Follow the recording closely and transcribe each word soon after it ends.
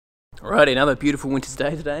Alrighty, another beautiful winter's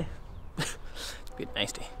day today. It's a bit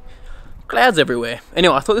nasty. Clouds everywhere.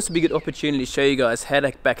 Anyway, I thought this would be a good opportunity to show you guys how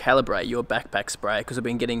to calibrate your backpack spray, because I've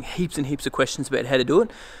been getting heaps and heaps of questions about how to do it.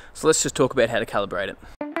 So let's just talk about how to calibrate it.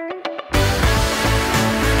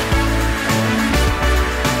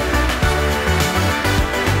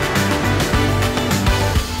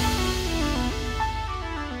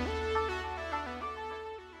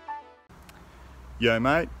 Yo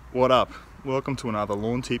mate, what up? Welcome to another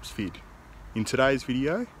Lawn Tips vid. In today's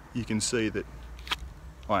video, you can see that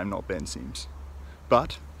I am not Ben Sims.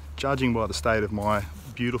 But, judging by the state of my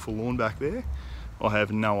beautiful lawn back there, I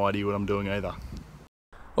have no idea what I'm doing either.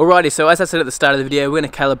 Alrighty, so as I said at the start of the video, we're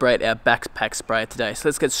going to calibrate our backpack sprayer today. So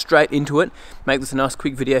let's get straight into it, make this a nice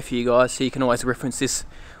quick video for you guys so you can always reference this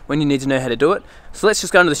when you need to know how to do it. So let's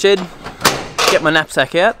just go into the shed, get my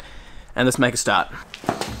knapsack out, and let's make a start.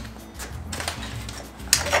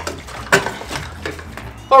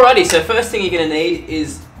 Alrighty, so first thing you're going to need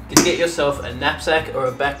is to get yourself a knapsack or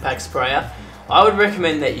a backpack sprayer. I would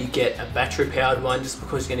recommend that you get a battery powered one just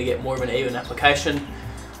because you're going to get more of an even application.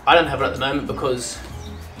 I don't have it at the moment because,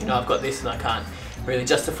 you know, I've got this and I can't really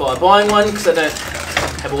justify buying one because I don't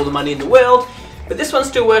have all the money in the world. But this one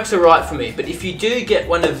still works alright for me. But if you do get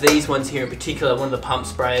one of these ones here in particular, one of the pump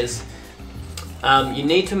sprayers, you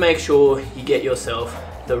need to make sure you get yourself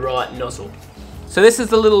the right nozzle. So this is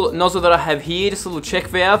the little nozzle that I have here, just a little check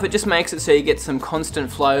valve. It just makes it so you get some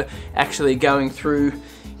constant flow actually going through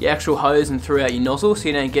your actual hose and throughout your nozzle so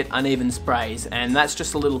you don't get uneven sprays. And that's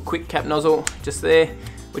just a little quick cap nozzle just there,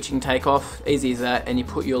 which you can take off, easy as that, and you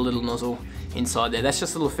put your little nozzle inside there. That's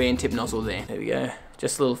just a little fan tip nozzle there. There we go,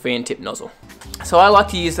 just a little fan tip nozzle. So I like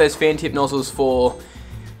to use those fan tip nozzles for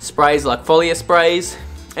sprays like foliar sprays,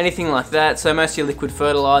 anything like that. So most of your liquid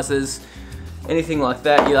fertilizers, anything like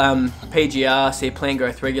that, your PGR, so your plant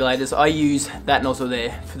growth regulators, I use that nozzle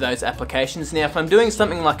there for those applications. Now if I'm doing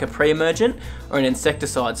something like a pre-emergent or an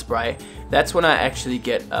insecticide spray, that's when I actually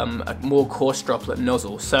get a more coarse droplet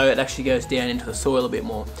nozzle, so it actually goes down into the soil a bit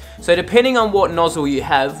more. So depending on what nozzle you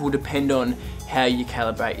have will depend on how you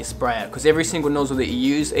calibrate your sprayer, because every single nozzle that you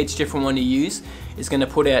use, each different one you use, is going to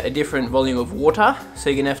put out a different volume of water,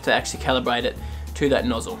 so you're going to have to actually calibrate it to that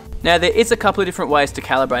nozzle. Now there is a couple of different ways to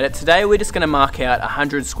calibrate it. Today we're just going to mark out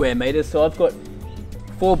 100 square meters. So I've got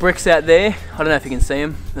 4 bricks out there. I don't know if you can see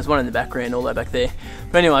them. There's one in the background, all that back there.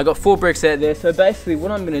 But anyway, I've got 4 bricks out there. So basically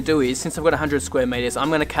what I'm going to do is, since I've got 100 square meters, I'm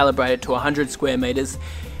going to calibrate it to 100 square meters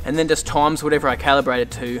and then just times whatever I calibrate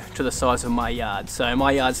it to the size of my yard. So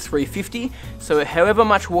my yard's 350. So however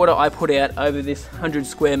much water I put out over this 100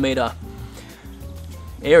 square meter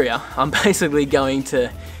area, I'm basically going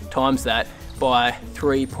to times that by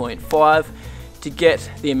 3.5 to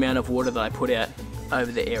get the amount of water that I put out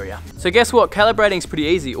over the area. So guess what? Calibrating is pretty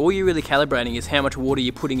easy. All you're really calibrating is how much water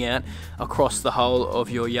you're putting out across the whole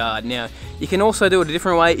of your yard. Now, you can also do it a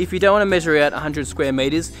different way. If you don't want to measure out 100 square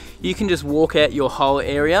meters, you can just walk out your whole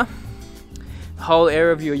area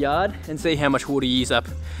of your yard and see how much water you use up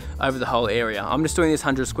over the whole area. I'm just doing this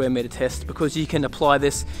 100 square meter test because you can apply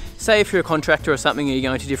this, say if you're a contractor or something and you're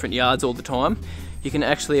going to different yards all the time, you can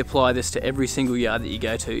actually apply this to every single yard that you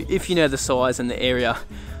go to if you know the size and the area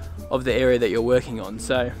of the area that you're working on.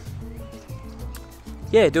 So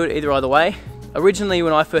yeah, do it either way. Originally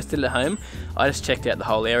when I first did it at home, I just checked out the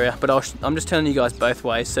whole area, but I'm just telling you guys both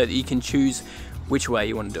ways so that you can choose which way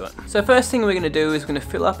you want to do it. So first thing we're going to do is we're going to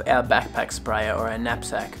fill up our backpack sprayer or our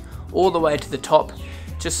knapsack all the way to the top,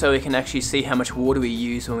 just so we can actually see how much water we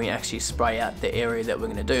use when we actually spray out the area that we're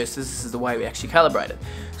going to do. So this is the way we actually calibrate it.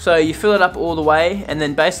 So you fill it up all the way, and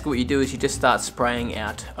then basically what you do is you just start spraying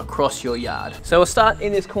out across your yard. So we'll start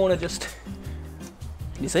in this corner, just,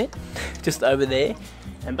 can you see it? Just over there.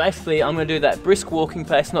 And basically I'm going to do that brisk walking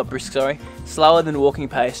pace, not brisk, sorry, slower than walking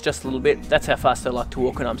pace, just a little bit. That's how fast I like to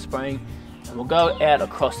walk when I'm spraying. And we'll go out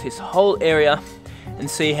across this whole area and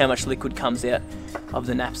see how much liquid comes out of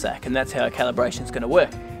the knapsack, and that's how our calibration is going to work.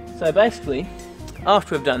 So basically,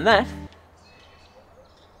 after we've done that,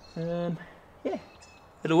 yeah,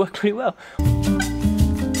 it'll work pretty well.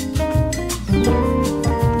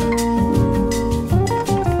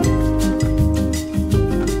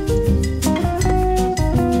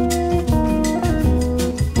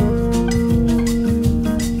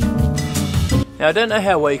 Now I don't know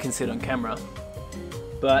how well you can see it on camera,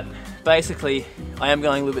 but basically I am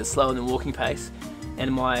going a little bit slower than walking pace,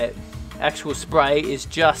 and my actual spray is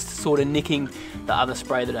just sort of nicking the other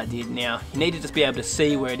spray that I did. Now you need to just be able to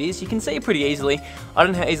see where it is. You can see it pretty easily. I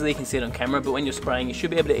don't know how easily you can see it on camera, but when you're spraying you should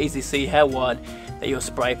be able to easily see how wide that your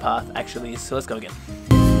spray path actually is. So let's go again.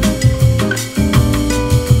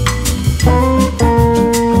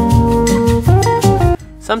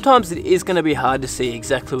 Sometimes it is going to be hard to see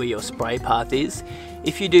exactly where your spray path is.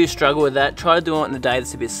 If you do struggle with that, try to do it on a day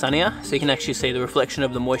that's a bit sunnier so you can actually see the reflection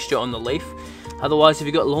of the moisture on the leaf. Otherwise, if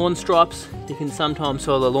you've got lawn stripes, you can sometimes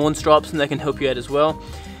soil the lawn stripes and they can help you out as well.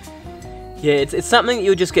 Yeah, it's something that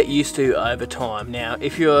you'll just get used to over time. Now,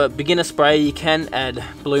 if you're a beginner sprayer, you can add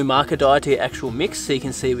blue marker dye to your actual mix so you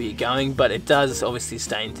can see where you're going, but it does obviously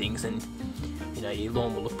stain things and you know, your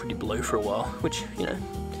lawn will look pretty blue for a while, which, you know,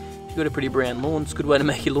 if you've got a pretty brown lawn, it's a good way to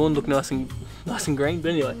make your lawn look nice and green.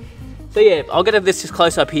 But anyway, so yeah, I'll get this just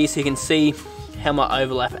close up here so you can see how my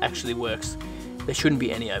overlap actually works. There shouldn't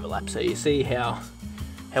be any overlap, so you see how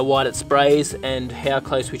wide it sprays and how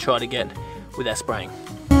close we try to get with our spraying.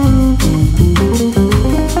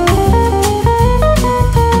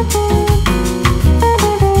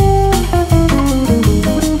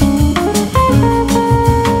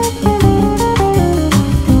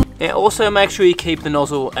 Now also make sure you keep the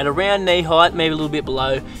nozzle at around knee height, maybe a little bit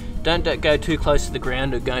below. Don't go too close to the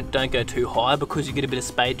ground or don't go too high because you get a bit of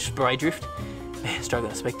spray drift. Man,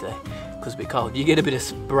 struggling to speak today because it's a bit cold. You get a bit of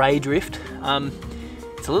spray drift.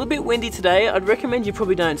 It's a little bit windy today. I'd recommend you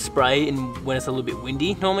probably don't spray when it's a little bit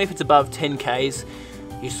windy. Normally if it's above 10 Ks,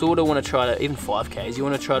 you sort of want to try to, even 5 Ks, you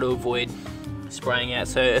want to try to avoid spraying out.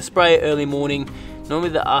 So a spray early morning, normally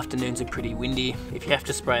the afternoons are pretty windy. If you have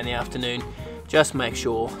to spray in the afternoon, just make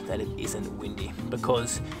sure that it isn't windy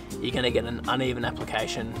because you're going to get an uneven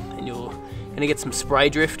application and you're going to get some spray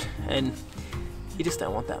drift and you just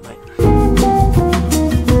don't want that, mate.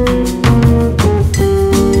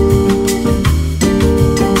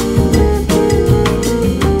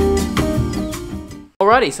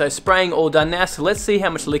 Alrighty, so spraying all done now, so let's see how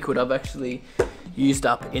much liquid I've actually used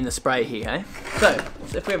up in the spray here, eh?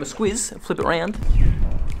 So if we have a squiz, flip it around.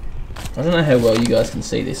 I don't know how well you guys can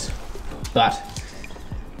see this, but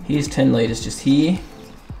here's 10 litres just here.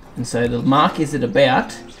 And so the mark is at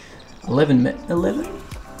about 11?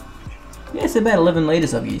 Yeah, it's about 11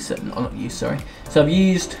 litres I've used, not used, sorry. So I've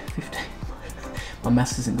used 15, my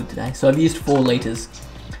maths isn't good today. So I've used 4 litres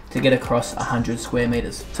to get across 100 square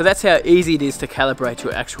metres. So that's how easy it is to calibrate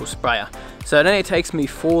your actual sprayer. So it only takes me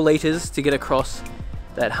 4 litres to get across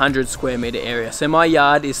that 100 square metre area. So my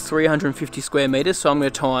yard is 350 square metres, so I'm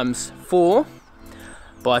going to times 4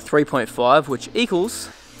 by 3.5, which equals,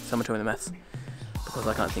 someone tell me the maths, because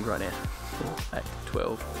I can't think right now, 4, 8,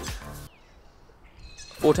 12,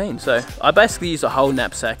 14. So I basically use a whole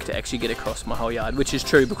knapsack to actually get across my whole yard, which is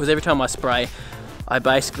true because every time I spray, I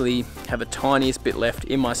basically have the tiniest bit left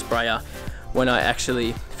in my sprayer when I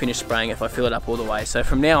actually finish spraying if I fill it up all the way. So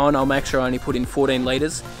from now on, I'll make sure I only put in 14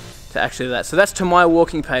 litres to actually do that. So that's to my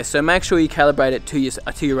walking pace. So make sure you calibrate it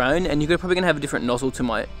to your own, and you're probably going to have a different nozzle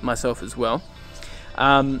to myself as well.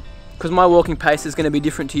 Because my walking pace is going to be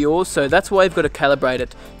different to yours, so that's why you've got to calibrate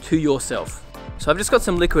it to yourself. So I've just got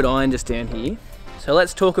some liquid iron just down here. So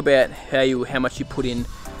let's talk about how much you put in,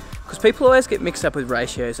 because people always get mixed up with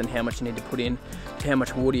ratios and how much you need to put in to how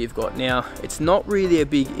much water you've got. Now, it's not really a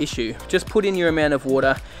big issue. Just put in your amount of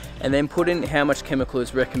water and then put in how much chemical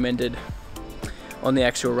is recommended on the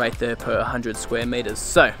actual rate there per 100 square meters.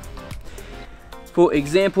 So, for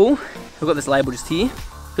example, I've got this label just here.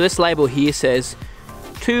 So this label here says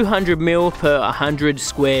 200 ml per 100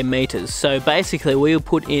 square meters. So basically we'll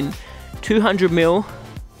put in 200 ml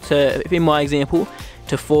to, in my example,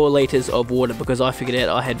 to 4 litres of water, because I figured out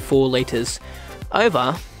I had 4 litres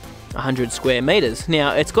over 100 square meters.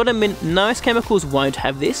 Now it's got most chemicals won't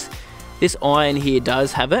have this. This iron here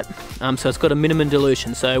does have it, so it's got a minimum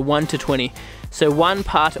dilution, so 1 to 20. So 1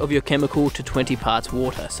 part of your chemical to 20 parts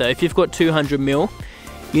water. So if you've got 200 ml,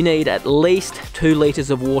 you need at least 2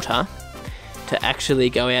 litres of water to actually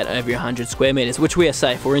go out over your 100 square meters, which we are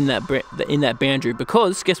safe. We're in that boundary,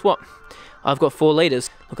 because guess what? I've got 4 litres.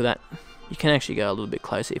 Look at that. You can actually go a little bit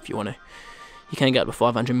closer if you want to. You can go up to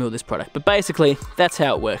 500 ml this product, but basically that's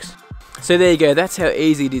how it works. So there you go, that's how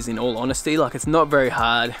easy it is in all honesty. Like, it's not very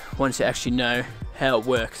hard once you actually know how it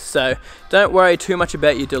works. So don't worry too much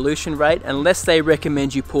about your dilution rate unless they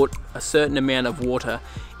recommend you put a certain amount of water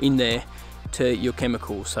in there to your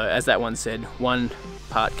chemical. So as that one said, 1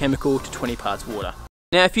 part chemical to 20 parts water.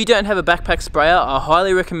 Now if you don't have a backpack sprayer, I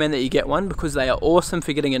highly recommend that you get one, because they are awesome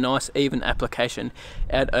for getting a nice even application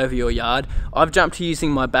out over your yard. I've jumped to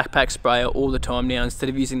using my backpack sprayer all the time now instead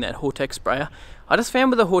of using that Hortex sprayer. I just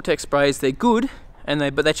found with the Hortex sprayers, they're good,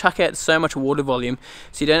 but they chuck out so much water volume,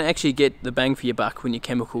 so you don't actually get the bang for your buck when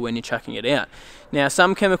you're chucking it out. Now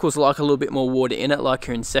some chemicals like a little bit more water in it, like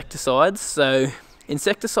your insecticides, so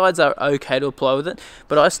insecticides are okay to apply with it,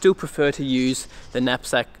 but I still prefer to use the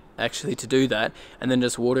Knapsack actually to do that, and then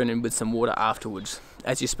just water it in with some water afterwards.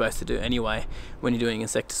 as you're supposed to do anyway when you're doing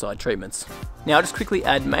insecticide treatments. Now I'll just quickly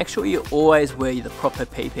add, make sure you always wear the proper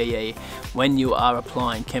PPE when you are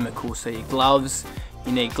applying chemicals. So your gloves,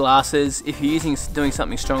 you need glasses. If you're doing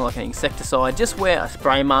something strong like an insecticide, just wear a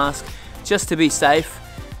spray mask just to be safe.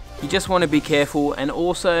 You just want to be careful, and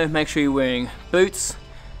also make sure you're wearing boots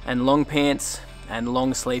and long pants and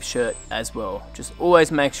long sleeve shirt as well. Just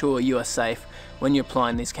always make sure you are safe when you're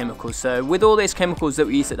applying these chemicals. So with all these chemicals that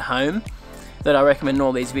we use at home that I recommend in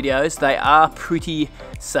all these videos, they are pretty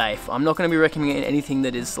safe. I'm not going to be recommending anything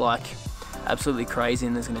that is like absolutely crazy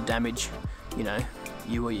and is going to damage, you know,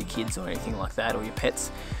 you or your kids or anything like that, or your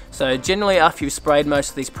pets. So generally after you've sprayed most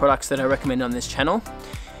of these products that I recommend on this channel,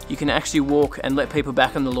 you can actually walk and let people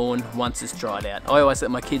back on the lawn once it's dried out. I always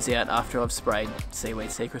let my kids out after I've sprayed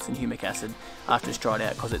Seaweed Secrets and humic acid after it's dried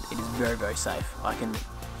out, because it is very, very safe. I can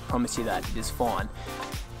promise you that it is fine.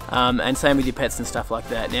 And same with your pets and stuff like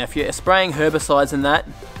that. Now if you're spraying herbicides and that,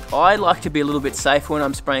 I like to be a little bit safer when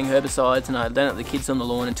I'm spraying herbicides, and I don't let the kids on the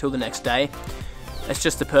lawn until the next day. It's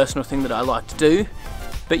just a personal thing that I like to do.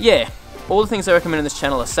 But yeah, all the things I recommend on this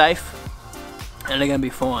channel are safe, and they're going to be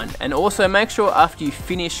fine. And also make sure after you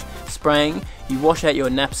finish spraying, you wash out your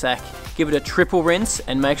knapsack, give it a triple rinse,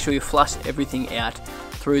 and make sure you flush everything out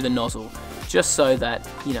through the nozzle, just so that,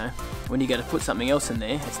 you know, when you go to put something else in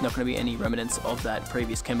there, it's not going to be any remnants of that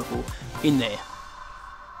previous chemical in there.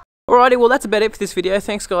 Alrighty, well that's about it for this video.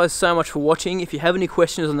 Thanks guys so much for watching. If you have any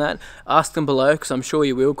questions on that, ask them below, because I'm sure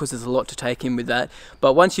you will, because there's a lot to take in with that.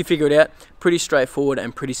 But once you figure it out, pretty straightforward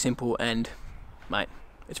and pretty simple, and mate,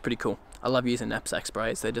 it's pretty cool. I love using knapsack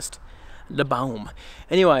sprays, they're just the bomb.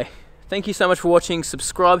 Anyway, thank you so much for watching.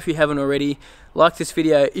 Subscribe if you haven't already. Like this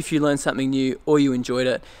video if you learned something new or you enjoyed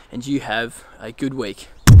it, and you have a good week.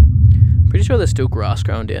 Pretty sure there's still grass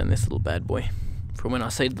growing down this little bad boy from when I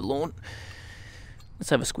seeded the lawn. Let's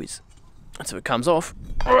have a squeeze. Let's see if it comes off.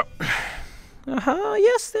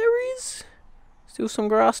 Yes there is. Still some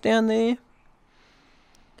grass down there.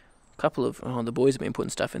 A couple of, oh, the boys have been putting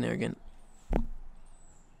stuff in there again.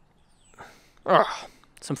 Oh,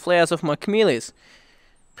 some flowers off my camellias.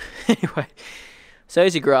 Anyway, so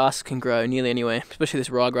as your grass can grow nearly anywhere, especially this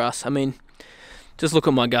ryegrass. I mean, just look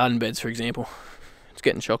at my garden beds, for example. It's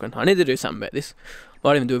getting shocking. I need to do something about this.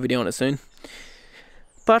 Might even do a video on it soon.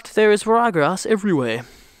 But there is ryegrass everywhere.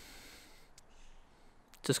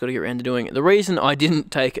 Just got to get around to doing it. The reason I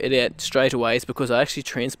didn't take it out straight away is because I actually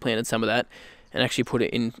transplanted some of that and actually put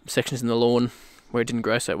it in sections in the lawn where it didn't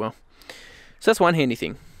grow so well. So that's one handy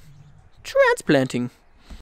thing. Transplanting.